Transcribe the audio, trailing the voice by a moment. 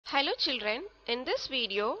Hello children, in this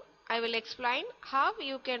video I will explain how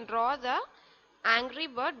you can draw the angry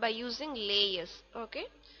bird by using layers. Okay,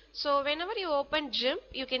 so whenever you open GIMP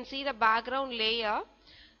you can see the background layer.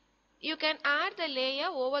 You can add the layer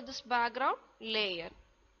over this background layer.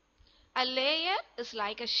 A layer is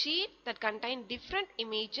like a sheet that contains different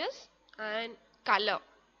images and color.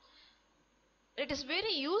 It is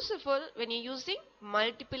very useful when you're using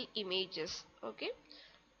multiple images. Okay,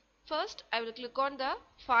 first I will click on the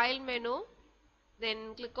file menu,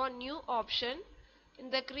 then click on new option. In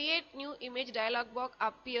the create new image dialog box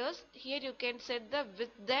appears. Here you can set the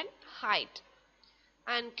width and height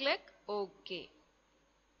and click OK.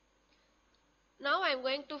 Now I am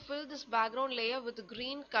going to fill this background layer with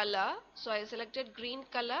green color. So I selected green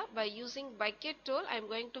color. By using bucket tool I am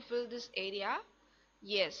going to fill this area.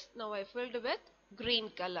 Yes, now I filled with green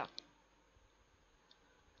color.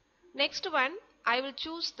 Next one, I will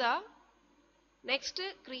choose the next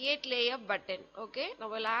create layer button. Okay,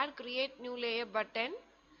 now I'll add create new layer button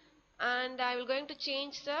and I will going to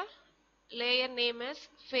change the layer name as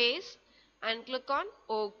face and click on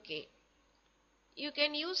OK. You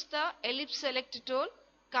can use the ellipse select tool.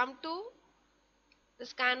 Come to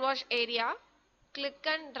this canvas area, click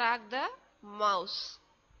and drag the mouse.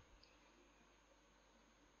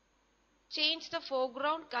 Change the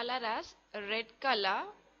foreground color as red color.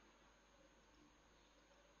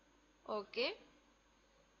 OK.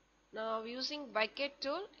 Now using bucket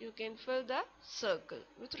tool you can fill the circle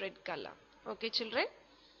with red color. Okay children.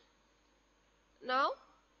 Now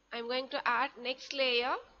I am going to add next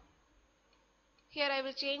layer. Here I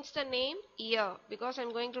will change the name ear because I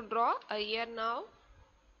am going to draw a ear now.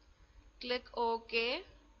 Click OK.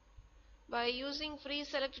 By using free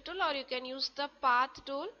select tool or you can use the path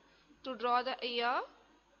tool to draw the ear.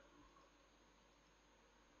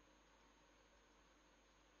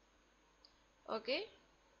 Okay.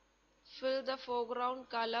 Fill the foreground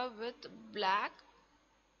color with black.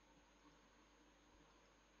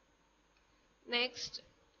 Next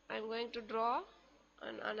I am going to draw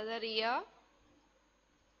another ear.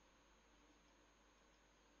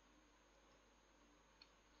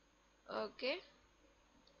 Okay.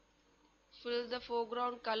 Fill the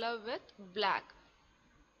foreground color with black.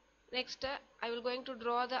 Next I will going to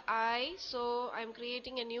draw the eye. So I am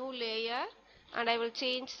creating a new layer and I will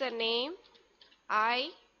change the name eye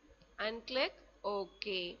and click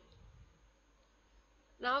OK.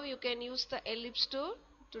 Now you can use the ellipse tool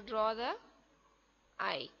to draw the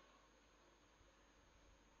eye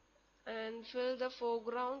and fill the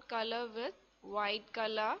foreground color with white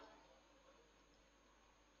color.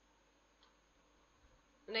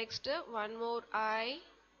 Next one more eye.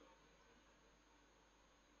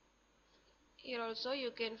 Here also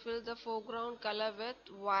you can fill the foreground color with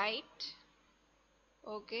white.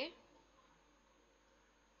 Okay.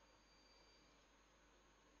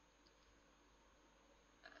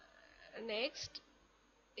 Next,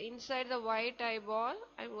 inside the white eyeball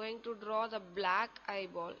I am going to draw the black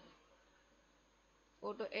eyeball.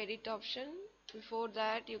 Go to edit option. Before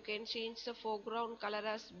that you can change the foreground color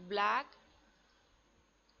as black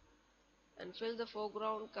and fill the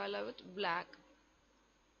foreground color with black.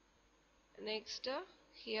 Next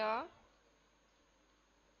here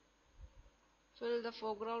fill the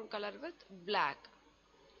foreground color with black.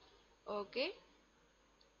 Okay.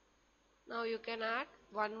 Now you can add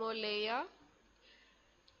one more layer.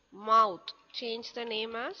 Mouth. Change the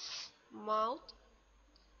name as mouth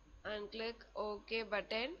and click OK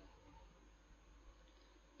button.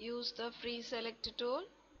 Use the free select tool.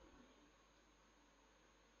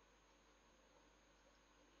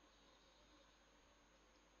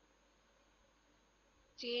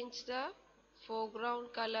 Change the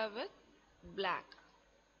foreground color with black.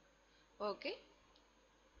 Okay.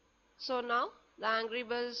 So now the angry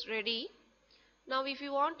bird is ready. Now if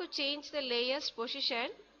you want to change the layers position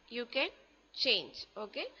you can change.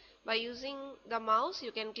 Okay. By using the mouse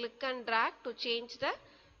you can click and drag to change the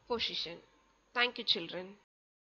position. Thank you children.